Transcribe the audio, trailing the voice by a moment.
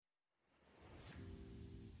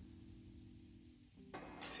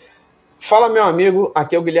Fala, meu amigo,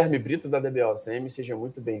 aqui é o Guilherme Brito da DBOCM, seja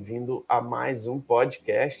muito bem-vindo a mais um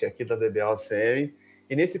podcast aqui da DBOCM.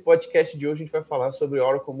 E nesse podcast de hoje a gente vai falar sobre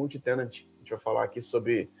Oracle Multitenant. A gente vai falar aqui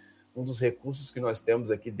sobre um dos recursos que nós temos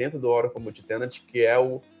aqui dentro do Oracle Multitenant, que é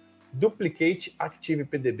o Duplicate Active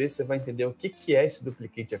PDB. Você vai entender o que é esse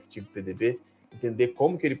Duplicate Active PDB, entender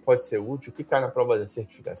como que ele pode ser útil, o que cai na prova da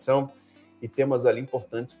certificação e temas ali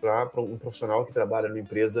importantes para um profissional que trabalha numa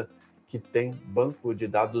empresa que tem banco de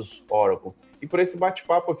dados Oracle. E por esse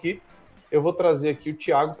bate-papo aqui, eu vou trazer aqui o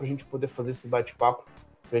Thiago para a gente poder fazer esse bate-papo,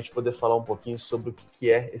 para a gente poder falar um pouquinho sobre o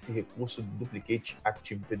que é esse recurso do Duplicate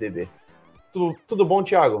Active PDB. Tudo bom,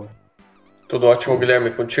 Thiago? Tudo ótimo,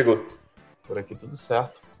 Guilherme, contigo? Por aqui tudo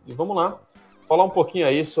certo. E vamos lá, falar um pouquinho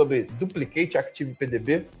aí sobre Duplicate Active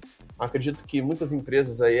PDB. Acredito que muitas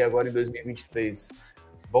empresas aí agora em 2023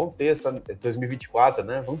 vão ter essa, 2024,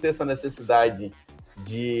 né? Vão ter essa necessidade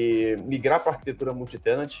de migrar para a arquitetura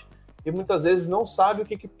multitenant e muitas vezes não sabe o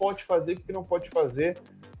que pode fazer e o que não pode fazer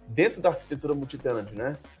dentro da arquitetura multitenant,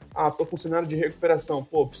 né? Estou com um cenário de recuperação,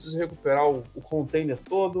 preciso recuperar o container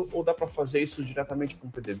todo ou dá para fazer isso diretamente com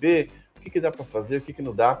o PDB? O que dá para fazer, o que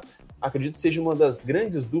não dá? Acredito que seja uma das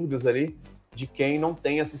grandes dúvidas ali de quem não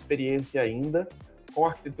tem essa experiência ainda com a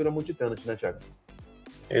arquitetura multitenant, né, Thiago?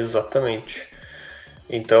 Exatamente.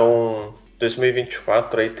 Então,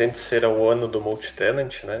 2024 aí tende a ser o ano do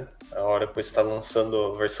Multitenant, né? A Oracle está lançando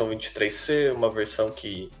a versão 23C, uma versão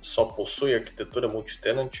que só possui arquitetura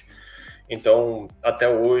Multitenant. Então, até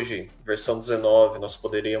hoje, versão 19, nós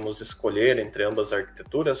poderíamos escolher entre ambas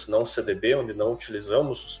arquiteturas, não CDB, onde não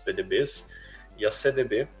utilizamos os PDBs, e a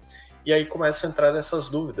CDB. E aí começam a entrar essas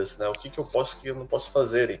dúvidas, né? O que eu posso e o que eu não posso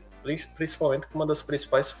fazer, principalmente com uma das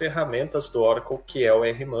principais ferramentas do Oracle, que é o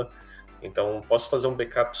RMAN. Então, posso fazer um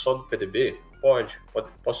backup só do PDB? Pode.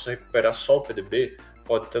 Posso recuperar só o PDB?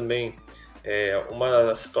 Pode também.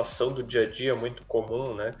 Uma situação do dia a dia muito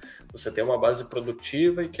comum, né? Você tem uma base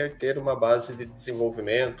produtiva e quer ter uma base de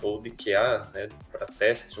desenvolvimento ou de QA, né? Para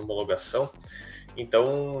testes, homologação.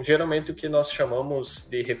 Então, geralmente o que nós chamamos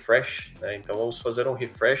de refresh, né? Então, vamos fazer um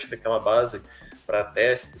refresh daquela base para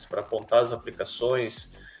testes, para apontar as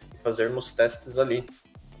aplicações e fazermos testes ali.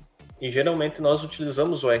 E geralmente nós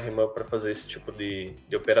utilizamos o RMAN para fazer esse tipo de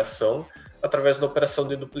operação através da operação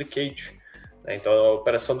de duplicate. Né? Então a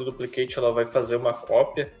operação de duplicate ela vai fazer uma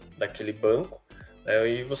cópia daquele banco, né?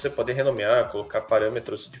 E você pode renomear, colocar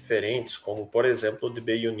parâmetros diferentes, como por exemplo o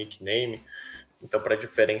DB Unique Name, então para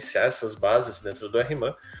diferenciar essas bases dentro do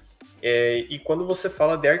RMAN. E quando você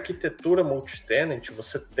fala de arquitetura multitenant,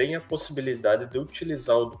 você tem a possibilidade de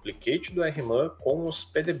utilizar o duplicate do RMAN com os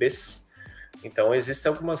PDBs. Então,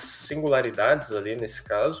 existem algumas singularidades ali nesse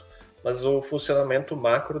caso, mas o funcionamento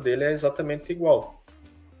macro dele é exatamente igual.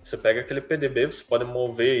 Você pega aquele PDB, você pode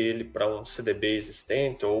mover ele para um CDB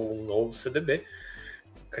existente ou um novo CDB,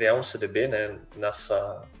 criar um CDB, né,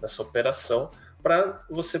 nessa operação, para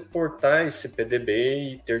você portar esse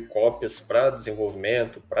PDB e ter cópias para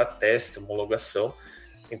desenvolvimento, para teste, homologação.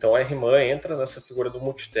 Então, a RMAN entra nessa figura do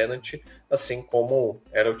multitenant, assim como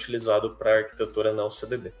era utilizado para a arquitetura não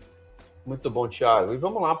CDB. Muito bom, Thiago. E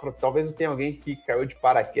vamos lá, talvez tenha alguém que caiu de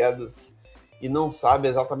paraquedas e não sabe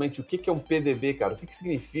exatamente o que é um PDB, cara. O que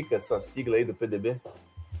significa essa sigla aí do PDB?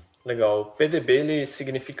 Legal. O PDB ele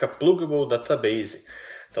significa Pluggable Database.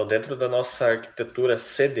 Então, dentro da nossa arquitetura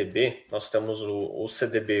CDB, nós temos o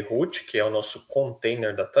CDB root, que é o nosso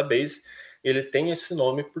Container Database. Ele tem esse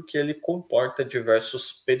nome porque ele comporta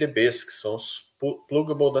diversos PDBs, que são os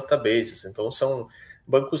Pluggable Databases. Então, são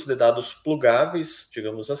bancos de dados plugáveis,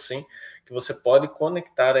 digamos assim, que você pode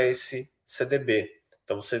conectar a esse CDB.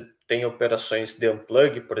 Então, você tem operações de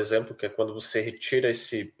unplug, por exemplo, que é quando você retira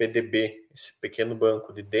esse PDB, esse pequeno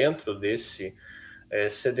banco de dentro desse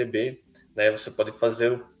CDB, né? Você pode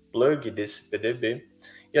fazer o plug desse PDB.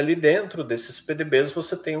 E ali dentro desses PDBs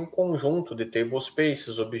você tem um conjunto de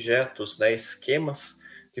tablespaces, objetos, né? Esquemas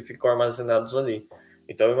que ficam armazenados ali.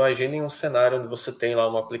 Então, imagine um cenário onde você tem lá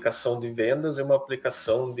uma aplicação de vendas e uma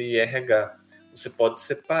aplicação de RH. Você pode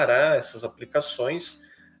separar essas aplicações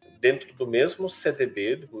dentro do mesmo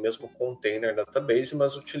CDB, do mesmo container database,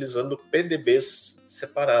 mas utilizando PDBs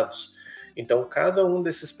separados. Então, cada um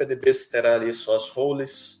desses PDBs terá ali suas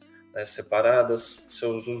roles, né, separadas,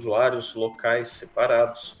 seus usuários locais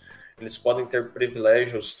separados. Eles podem ter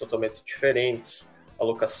privilégios totalmente diferentes,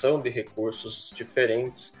 alocação de recursos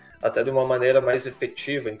diferentes, até de uma maneira mais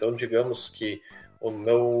efetiva. Então, digamos que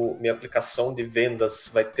minha aplicação de vendas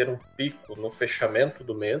vai ter um pico no fechamento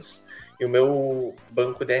do mês e o meu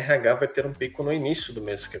banco de RH vai ter um pico no início do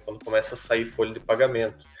mês, que é quando começa a sair folha de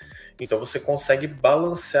pagamento. Então você consegue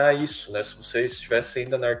balancear isso, né? Se você estivesse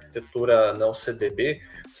ainda na arquitetura não CDB,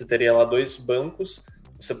 você teria lá 2 bancos,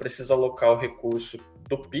 você precisa alocar o recurso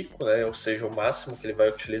do pico, né? Ou seja, o máximo que ele vai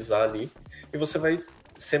utilizar ali, e você vai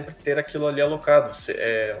sempre ter aquilo ali alocado.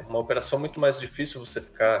 É uma operação muito mais difícil você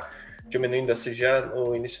ficar diminuindo a SGA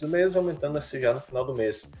no início do mês, aumentando a SGA no final do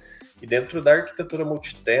mês. E dentro da arquitetura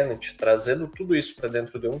multitenant, trazendo tudo isso para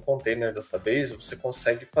dentro de um container database, você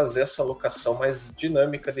consegue fazer essa alocação mais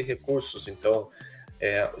dinâmica de recursos. Então,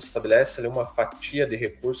 estabelece ali uma fatia de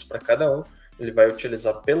recursos para cada um. Ele vai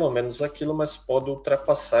utilizar pelo menos aquilo, mas pode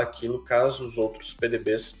ultrapassar aquilo caso os outros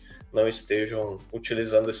PDBs não estejam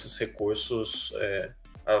utilizando esses recursos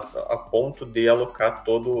a ponto de alocar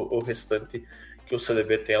todo o restante que o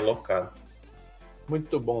CDB tem alocado.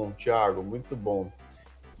 Muito bom, Thiago, muito bom.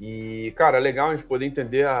 E, cara, é legal a gente poder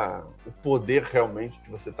entender o poder realmente de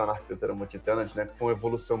você estar na arquitetura multitenant, né? Que foi uma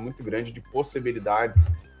evolução muito grande de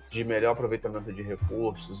possibilidades de melhor aproveitamento de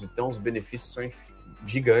recursos. Então, os benefícios são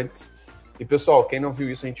gigantes. E, pessoal, quem não viu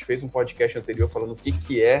isso, a gente fez um podcast anterior falando o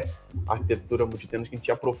que é a arquitetura multitenant, que a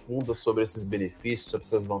gente aprofunda sobre esses benefícios, sobre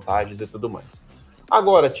essas vantagens e tudo mais.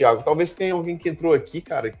 Agora, Thiago, talvez tenha alguém que entrou aqui,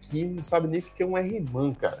 cara, que não sabe nem o que é um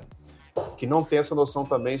RMAN, cara. Que não tem essa noção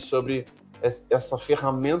também sobre essa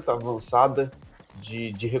ferramenta avançada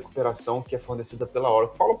de recuperação que é fornecida pela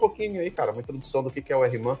Oracle. Fala um pouquinho aí, cara, uma introdução do que é o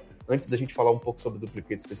RMAN, antes da gente falar um pouco sobre o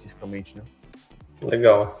duplicate especificamente, né?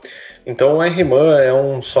 Legal. Então, o RMAN é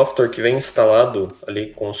um software que vem instalado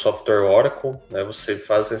ali com o software Oracle, né? Você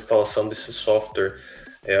faz a instalação desse software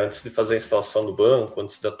antes de fazer a instalação do banco,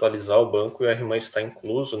 antes de atualizar o banco, e o RMAN está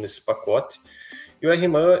incluso nesse pacote. E o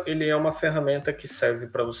RMAN, ele é uma ferramenta que serve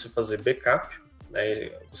para você fazer backup,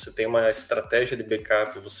 né? Você tem uma estratégia de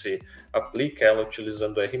backup, você aplica ela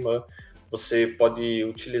utilizando o RMAN, você pode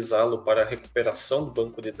utilizá-lo para a recuperação do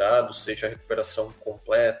banco de dados, seja a recuperação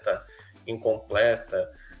completa,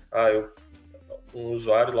 incompleta. Um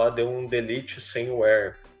usuário lá deu um delete sem o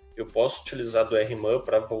where. Eu posso utilizar do RMAN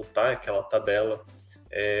para voltar aquela tabela.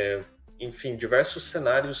 Enfim, diversos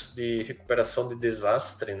cenários de recuperação de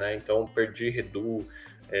desastre, né? Então, perdi redo,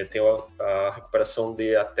 tem a recuperação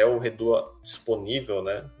de até o redo disponível,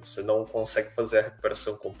 né? Você não consegue fazer a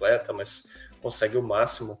recuperação completa, mas consegue o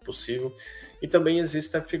máximo possível. E também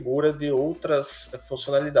existe a figura de outras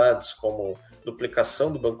funcionalidades, como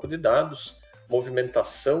duplicação do banco de dados,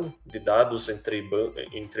 movimentação de dados entre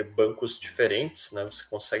bancos diferentes, né? Você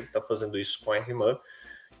consegue estar fazendo isso com a RMAN.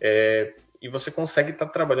 E você consegue estar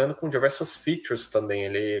trabalhando com diversas features também.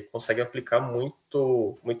 Ele consegue aplicar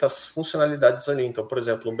muitas funcionalidades ali. Então, por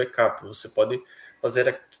exemplo, um backup. Você pode fazer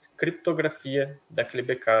a criptografia daquele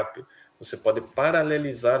backup. Você pode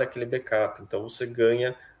paralelizar aquele backup. Então, você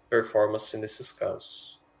ganha performance nesses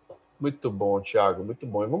casos. Muito bom, Thiago. Muito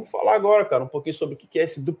bom. E vamos falar agora, cara, um pouquinho sobre o que é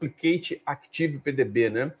esse Duplicate Active PDB,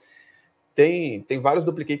 né? Tem vários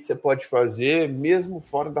duplicates que você pode fazer, mesmo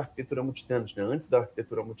fora da arquitetura multitenant, né? Antes da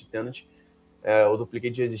arquitetura multitenant, o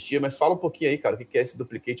duplicate já existia, mas fala um pouquinho aí, cara, o que é esse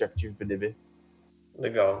Duplicate Active PDB?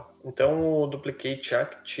 Legal. Então, o Duplicate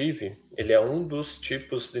Active, ele é um dos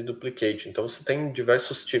tipos de duplicate. Então, você tem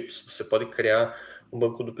diversos tipos. Você pode criar um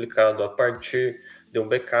banco duplicado a partir de um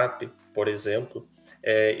backup, por exemplo.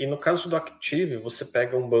 E no caso do Active, você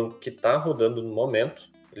pega um banco que está rodando no momento,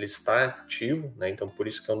 ele está ativo, né? Então por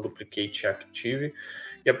isso que é um Duplicate Active,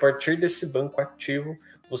 e a partir desse banco ativo,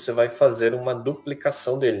 você vai fazer uma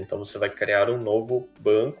duplicação dele. Então você vai criar um novo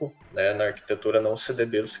banco, né? Na arquitetura não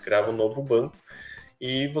CDB, você criava um novo banco,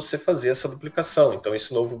 e você fazia essa duplicação. Então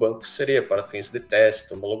esse novo banco seria para fins de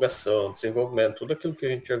teste, homologação, desenvolvimento, tudo aquilo que a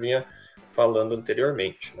gente já vinha falando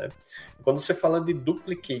anteriormente, né? Quando você fala de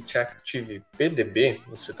Duplicate Active PDB,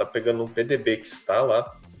 você está pegando um PDB que está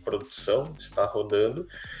lá em produção, está rodando,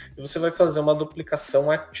 e você vai fazer uma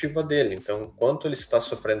duplicação ativa dele. Então, enquanto ele está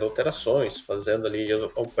sofrendo alterações, fazendo ali a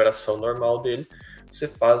operação normal dele, você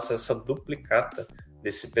faz essa duplicata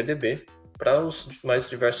desse PDB para os mais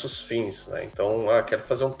diversos fins, né? Então, quero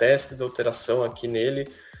fazer um teste de alteração aqui nele,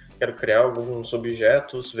 quero criar alguns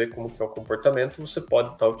objetos, ver como que é o comportamento, você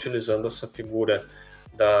pode estar utilizando essa figura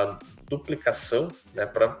da duplicação, né,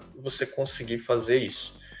 para você conseguir fazer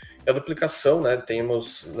isso. E a duplicação, né,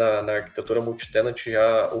 temos na arquitetura multitenant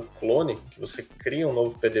já o clone, que você cria um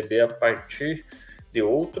novo PDB a partir de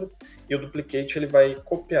outro, e o duplicate ele vai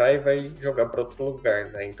copiar e vai jogar para outro lugar,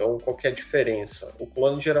 né? Então, qual que é a diferença? O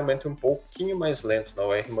clone geralmente é um pouquinho mais lento, né?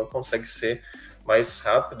 O RMAN consegue ser mais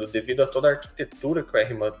rápido devido a toda a arquitetura que o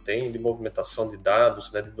RMAN tem de movimentação de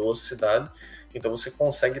dados, né, de velocidade. Então você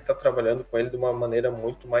consegue estar trabalhando com ele de uma maneira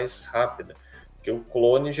muito mais rápida, porque o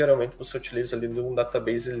clone geralmente você utiliza ali num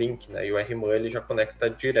database link, né, e o RMAN ele já conecta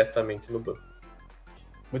diretamente no banco.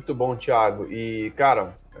 Muito bom, Thiago. E,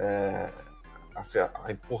 cara,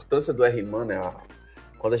 a importância do RMAN, né?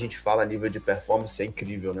 Quando a gente fala a nível de performance, é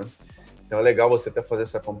incrível, né? Então é legal você até fazer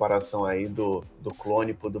essa comparação aí do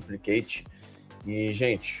clone para o duplicate. E,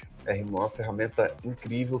 gente, RMAN é uma ferramenta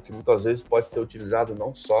incrível que muitas vezes pode ser utilizado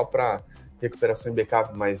não só para recuperação e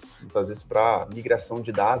backup, mas muitas vezes para migração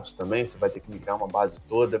de dados também. Você vai ter que migrar uma base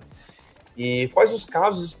toda. E quais os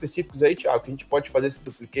casos específicos aí, Thiago, que a gente pode fazer esse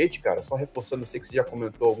duplicate, cara? Só reforçando, eu sei que você já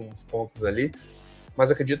comentou alguns pontos ali, mas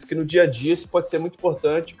eu acredito que no dia a dia isso pode ser muito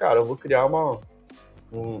importante. Cara, eu vou criar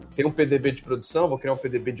tem um PDB de produção, vou criar um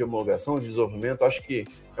PDB de homologação, de desenvolvimento. Acho que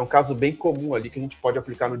é um caso bem comum ali que a gente pode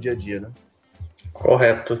aplicar no dia a dia, né?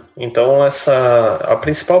 Correto. Então, a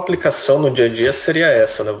principal aplicação no dia a dia seria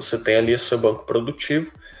essa, né? Você tem ali o seu banco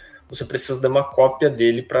produtivo, você precisa de uma cópia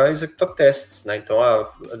dele para executar testes, né? Então,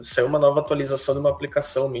 saiu uma nova atualização de uma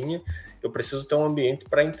aplicação minha, eu preciso ter um ambiente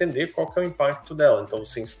para entender qual que é o impacto dela. Então,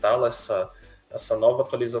 você instala essa nova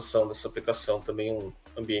atualização dessa aplicação também em um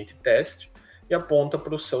ambiente teste e aponta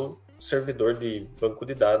para o seu servidor de banco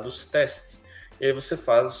de dados teste. E aí você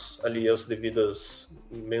faz ali as devidas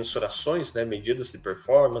mensurações, né, medidas de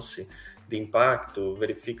performance, de impacto,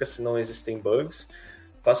 verifica se não existem bugs,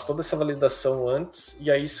 faz toda essa validação antes e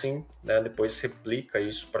aí sim, né, depois replica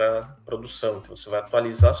isso para produção. Então você vai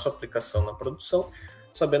atualizar a sua aplicação na produção,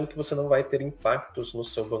 sabendo que você não vai ter impactos no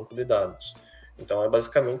seu banco de dados. Então é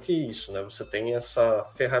basicamente isso, né? Você tem essa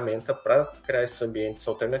ferramenta para criar esses ambientes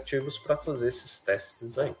alternativos para fazer esses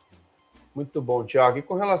testes aí. Muito bom, Thiago. E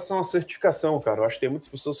com relação à certificação, cara, eu acho que tem muitas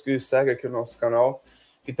pessoas que seguem aqui o nosso canal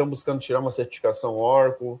que estão buscando tirar uma certificação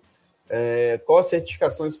Oracle. Qual a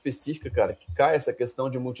certificação específica, cara, que cai essa questão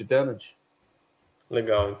de multitenant?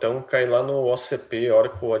 Legal, então cai lá no OCP,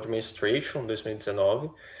 Oracle Administration 2019,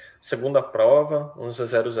 segunda prova,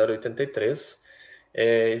 110083.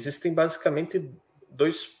 Existem basicamente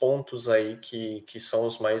 2 pontos aí que são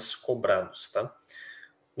os mais cobrados, tá?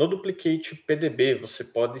 No duplicate PDB, você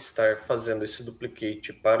pode estar fazendo esse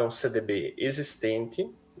duplicate para um CDB existente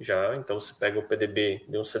já, então você pega o PDB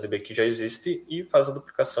de um CDB que já existe e faz a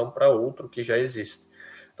duplicação para outro que já existe.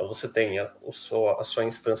 Então você tem a sua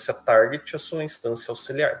instância target, a sua instância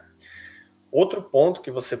auxiliar. Outro ponto que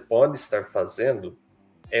você pode estar fazendo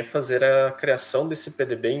é fazer a criação desse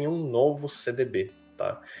PDB em um novo CDB,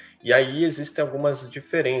 tá? E aí existem algumas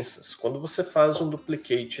diferenças. Quando você faz um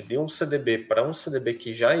duplicate de um CDB para um CDB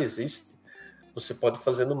que já existe, você pode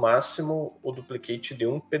fazer no máximo o duplicate de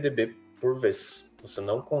um PDB por vez. Você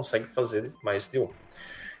não consegue fazer mais de um.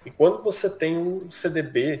 E quando você tem um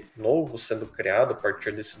CDB novo sendo criado a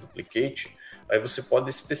partir desse duplicate, aí você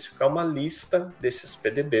pode especificar uma lista desses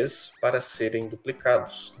PDBs para serem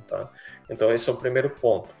duplicados, tá? Então esse é o primeiro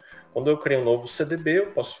ponto. Quando eu crio um novo CDB,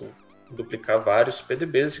 eu posso duplicar vários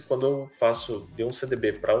PDBs e quando eu faço de um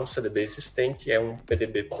CDB para um CDB existente, é um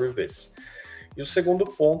PDB por vez. E o segundo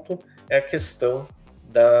ponto é a questão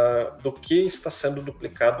do que está sendo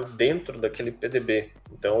duplicado dentro daquele PDB.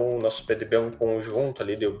 Então, o nosso PDB é um conjunto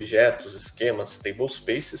ali de objetos, esquemas, table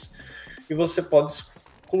spaces, e você pode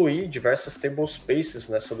excluir diversas table spaces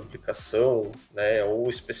nessa duplicação, né, ou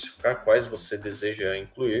especificar quais você deseja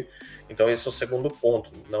incluir. Então, esse é o segundo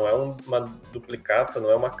ponto. Não é uma duplicata,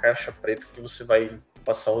 não é uma caixa preta que você vai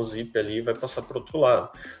passar um zip ali e vai passar para o outro lado.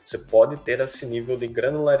 Você pode ter esse nível de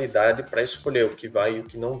granularidade para escolher o que vai e o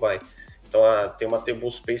que não vai. Então, tem uma table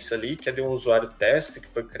space ali que é de um usuário teste que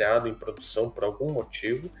foi criado em produção por algum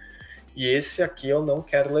motivo, e esse aqui eu não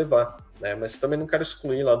quero levar, né? Mas também não quero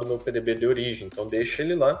excluir lá do meu PDB de origem, então deixa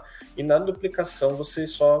ele lá, e na duplicação você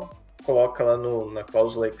só coloca lá na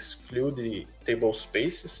cláusula exclude table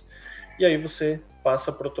spaces, e aí você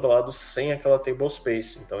passa para o outro lado sem aquela table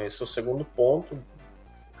space. Então esse é o segundo ponto,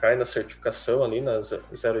 cai na certificação ali na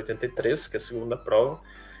 083, que é a segunda prova.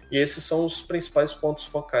 E esses são os principais pontos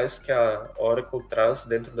focais que a Oracle traz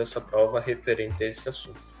dentro dessa prova referente a esse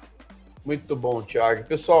assunto. Muito bom, Thiago.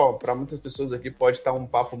 Pessoal, para muitas pessoas aqui pode estar um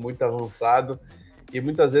papo muito avançado e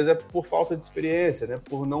muitas vezes é por falta de experiência, né?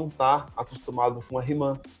 Por não estar acostumado com a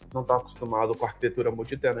RMAN, não estar acostumado com a arquitetura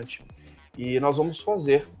multitenant. E nós vamos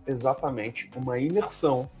fazer exatamente uma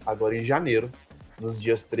imersão agora em janeiro, nos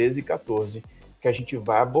dias 13 e 14, que a gente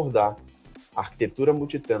vai abordar arquitetura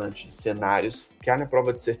multitenant, cenários, cai na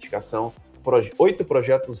prova de certificação, 8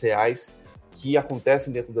 projetos reais que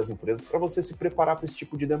acontecem dentro das empresas para você se preparar para esse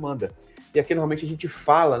tipo de demanda. E aqui normalmente a gente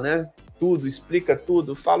fala, né, tudo, explica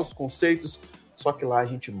tudo, fala os conceitos, só que lá a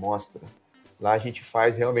gente mostra. Lá a gente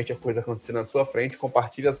faz realmente a coisa acontecer na sua frente,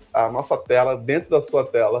 compartilha a nossa tela dentro da sua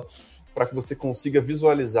tela para que você consiga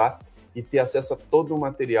visualizar e ter acesso a todo o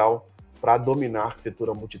material para dominar a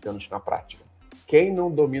arquitetura multitenant na prática. quem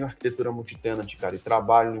não domina a arquitetura multitenant, cara, e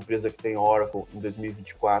trabalha numa empresa que tem Oracle em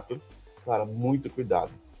 2024, cara, muito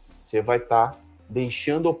cuidado. Você vai estar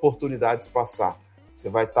deixando oportunidades passar. Você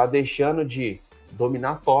vai estar deixando de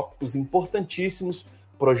dominar tópicos importantíssimos,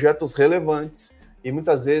 projetos relevantes, e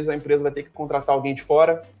muitas vezes a empresa vai ter que contratar alguém de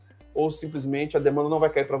fora, ou simplesmente a demanda não vai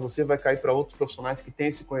cair para você, vai cair para outros profissionais que têm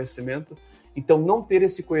esse conhecimento. Então, não ter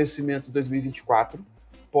esse conhecimento em 2024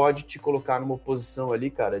 pode te colocar numa posição ali,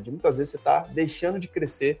 cara, de muitas vezes você está deixando de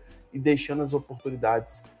crescer e deixando as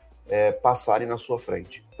oportunidades passarem na sua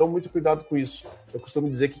frente. Então, muito cuidado com isso. Eu costumo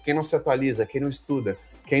dizer que quem não se atualiza, quem não estuda,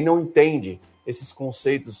 quem não entende esses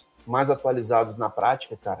conceitos mais atualizados na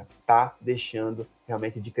prática, cara, tá deixando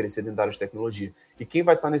realmente de crescer dentro da área de tecnologia. E quem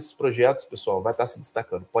vai estar nesses projetos, pessoal, vai estar se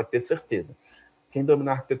destacando, pode ter certeza. Quem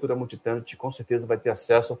dominar a arquitetura multitenant, com certeza vai ter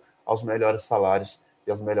acesso aos melhores salários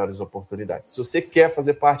e às melhores oportunidades. Se você quer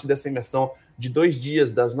fazer parte dessa imersão de 2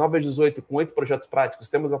 dias, das 9 às 18, com 8 projetos práticos,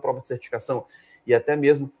 temos a prova de certificação e até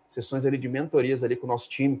mesmo sessões ali de mentorias ali com o nosso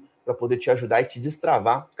time para poder te ajudar e te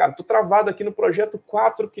destravar. Cara, tô travado aqui no projeto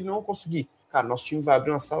 4 que não consegui. Cara, nosso time vai abrir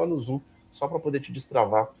uma sala no Zoom só para poder te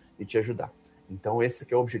destravar e te ajudar. Então, esse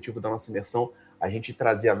que é o objetivo da nossa imersão, a gente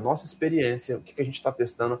trazer a nossa experiência, o que a gente está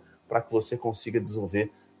testando para que você consiga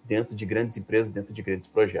desenvolver dentro de grandes empresas, dentro de grandes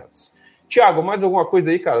projetos. Tiago, mais alguma coisa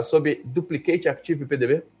aí, cara, sobre Duplicate, Active e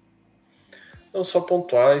PDB? Não, só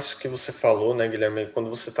pontuar isso que você falou, né, Guilherme? Quando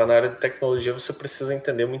você está na área de tecnologia, você precisa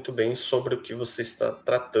entender muito bem sobre o que você está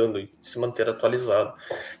tratando e se manter atualizado.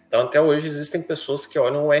 Então, até hoje, existem pessoas que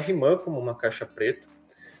olham o RMAN como uma caixa preta,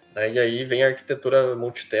 né, e aí vem a arquitetura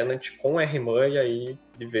multitenant com RMAN, e aí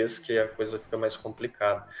de vez que a coisa fica mais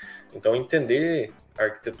complicada. Então, entender a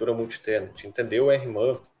arquitetura multitenant, entender o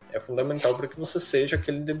RMAN, é fundamental para que você seja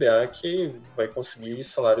aquele DBA que vai conseguir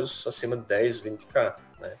salários acima de 10, 20k,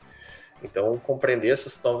 né? Então, compreender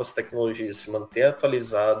essas novas tecnologias, se manter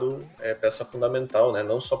atualizado é peça fundamental, né?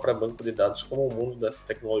 Não só para banco de dados, como o mundo da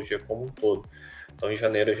tecnologia como um todo. Então, em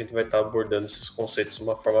janeiro, a gente vai estar abordando esses conceitos de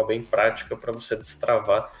uma forma bem prática para você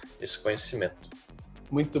destravar esse conhecimento.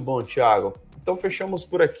 Muito bom, Thiago. Então, fechamos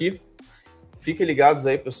por aqui. Fiquem ligados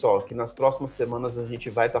aí, pessoal, que nas próximas semanas a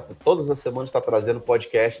gente vai estar, todas as semanas, está trazendo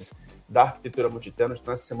podcasts da arquitetura multitenant.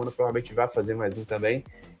 Então, essa semana provavelmente vai fazer mais um também.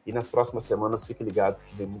 E nas próximas semanas, fiquem ligados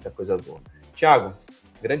que vem muita coisa boa. Thiago,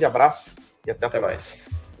 grande abraço e até mais.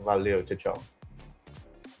 Valeu, tchau, tchau.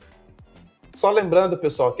 Só lembrando,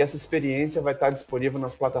 pessoal, que essa experiência vai estar disponível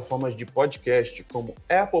nas plataformas de podcast, como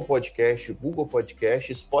Apple Podcast, Google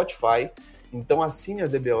Podcast, Spotify. Então, assine a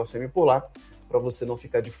DBOCM por lá, para você não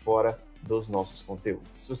ficar de fora dos nossos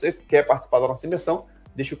conteúdos. Se você quer participar da nossa imersão,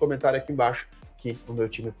 deixa um comentário aqui embaixo, que o meu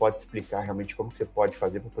time pode explicar realmente como que você pode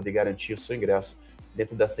fazer para poder garantir o seu ingresso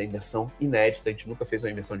dentro dessa imersão inédita. A gente nunca fez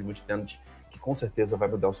uma imersão de multitenant, que com certeza vai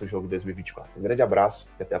mudar o seu jogo em 2024. Um grande abraço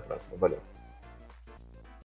e até a próxima. Valeu!